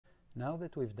Now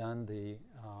that we've done the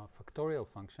factorial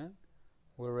function,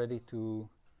 we're ready to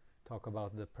talk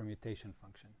about the permutation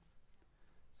function.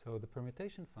 So the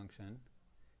permutation function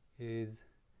is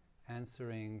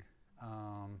answering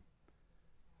a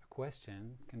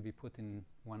question, can be put in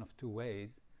one of two ways.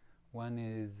 One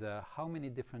is how many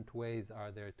different ways are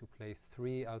there to place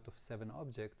 3 out of 7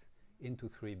 objects into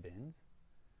 3 bins?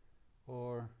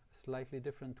 Or a slightly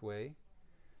different way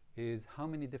is how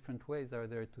many different ways are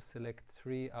there to select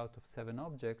 3 out of 7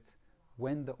 objects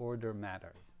when the order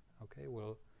matters? Okay,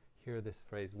 we'll hear this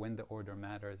phrase, when the order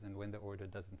matters and when the order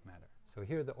doesn't matter. So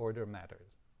here the order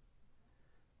matters.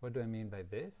 What do I mean by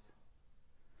this?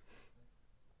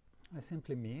 I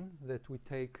simply mean that we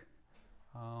take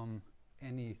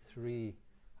any 3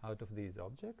 out of these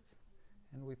objects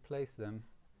and we place them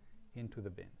into the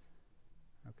bins.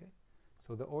 Okay?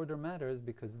 So the order matters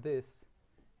because this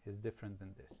is different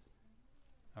than this.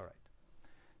 All right.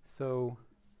 So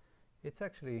it's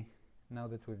actually, now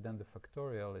that we've done the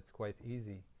factorial, it's quite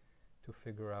easy to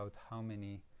figure out how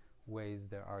many ways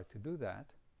there are to do that,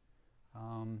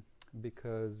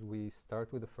 because we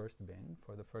start with the first bin.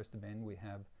 For the first bin we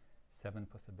have 7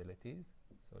 possibilities.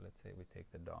 So let's say we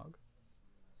take the dog.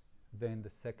 Then the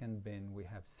second bin we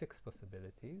have 6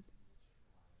 possibilities.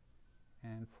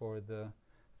 And for the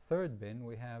third bin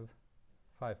we have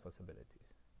 5 possibilities.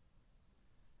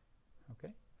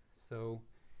 Okay? So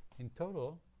in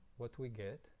total what we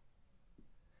get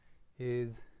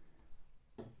is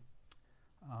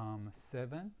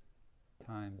 7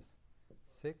 times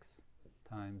 6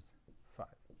 times 5.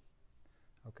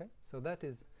 Okay? So that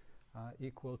is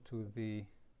equal to the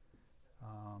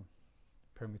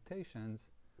permutations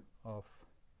of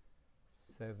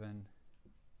 7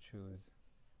 choose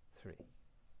 3.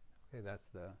 Okay, that's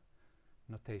the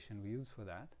notation we use for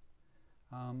that.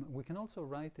 We can also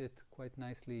write it quite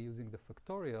nicely using the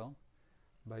factorial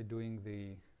by doing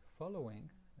the following.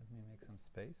 Let me make some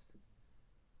space.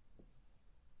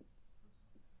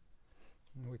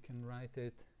 And we can write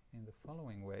it in the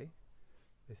following way.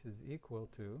 This is equal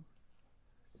to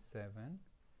 7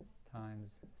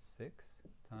 times 6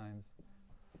 times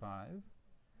 5,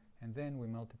 and then we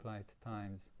multiply it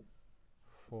times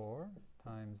 4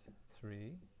 times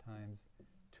 3 times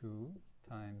 2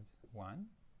 times 1,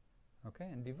 okay,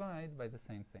 and divide by the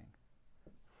same thing.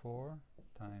 4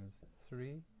 times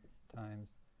 3 times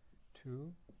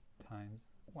 2 times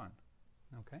 1.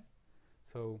 Okay,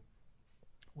 so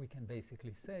we can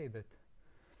basically say that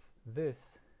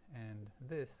this and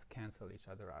this cancel each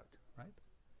other out, right?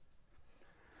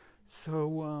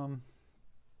 So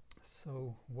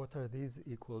so what are these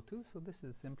equal to? So this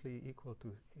is simply equal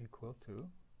to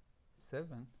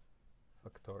 7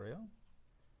 factorial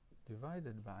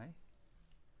divided by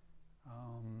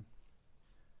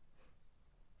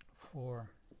 4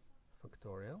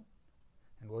 factorial.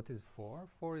 And what is 4?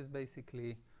 4 is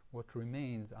basically what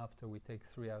remains after we take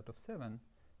 3 out of 7.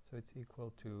 So it's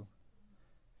equal to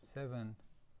 7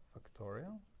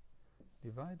 factorial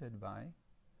divided by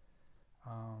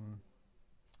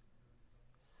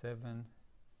 7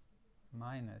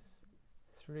 minus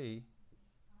 3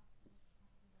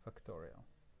 factorial.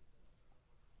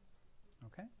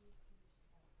 Okay?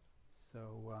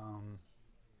 So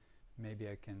maybe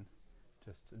I can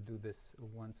just do this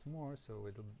once more so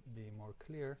it'll be more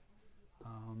clear.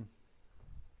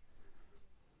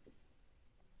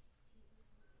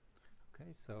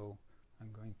 Okay, so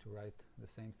I'm going to write the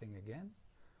same thing again.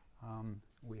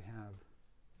 We have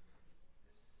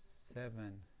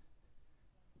 7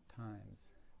 times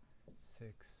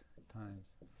 6 times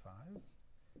 5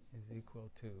 is equal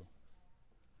to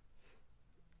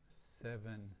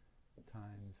 7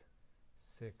 times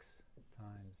 6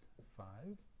 times 5,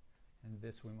 and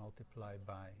this we multiply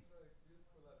by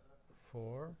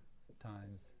 4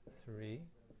 times 3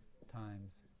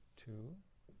 times 2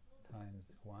 times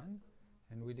 1,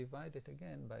 and we divide it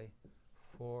again by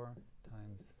 4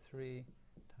 times 3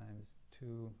 times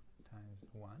 2 times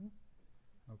 1.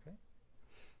 Okay?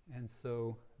 And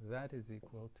so that is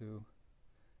equal to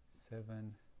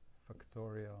 7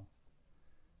 factorial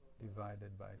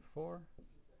divided by 4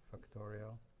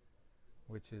 factorial,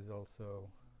 which is also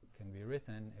can be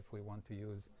written, if we want to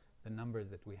use the numbers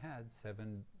that we had,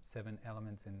 7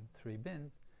 elements in 3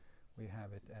 bins, we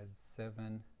have it as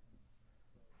 7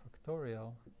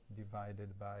 factorial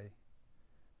divided by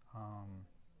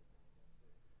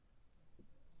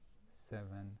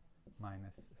 7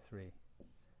 minus 3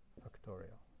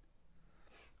 factorial.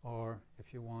 Or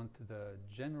if you want the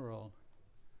general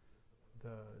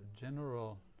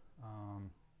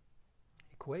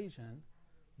equation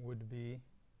would be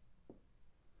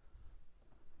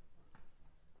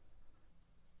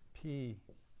P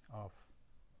of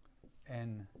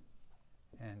n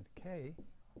and k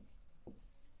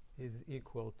is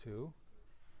equal to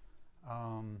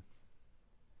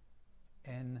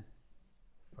n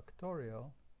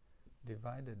factorial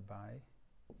divided by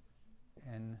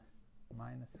n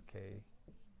minus k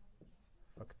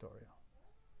factorial.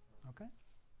 Okay?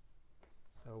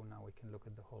 So now we can look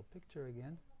at the whole picture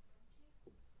again.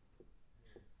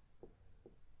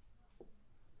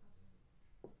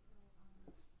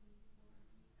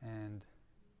 And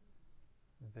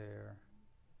there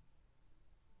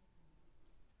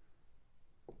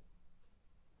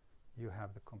you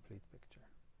have the complete picture.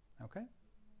 Okay?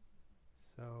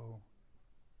 So,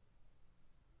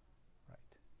 right.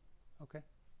 Okay.